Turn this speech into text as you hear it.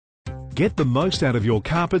Get the most out of your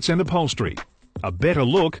carpets and upholstery, a better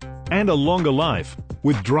look and a longer life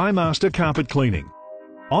with DryMaster Carpet Cleaning.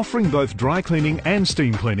 Offering both dry cleaning and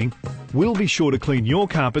steam cleaning, we'll be sure to clean your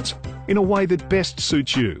carpets in a way that best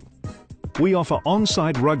suits you. We offer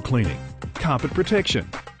on-site rug cleaning, carpet protection,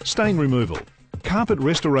 stain removal, carpet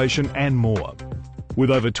restoration and more.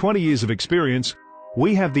 With over 20 years of experience,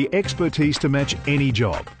 we have the expertise to match any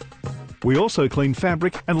job. We also clean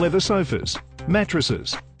fabric and leather sofas,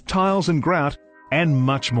 mattresses, tiles and grout, and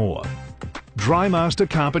much more. DryMaster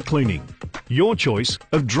Carpet Cleaning, your choice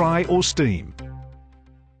of dry or steam.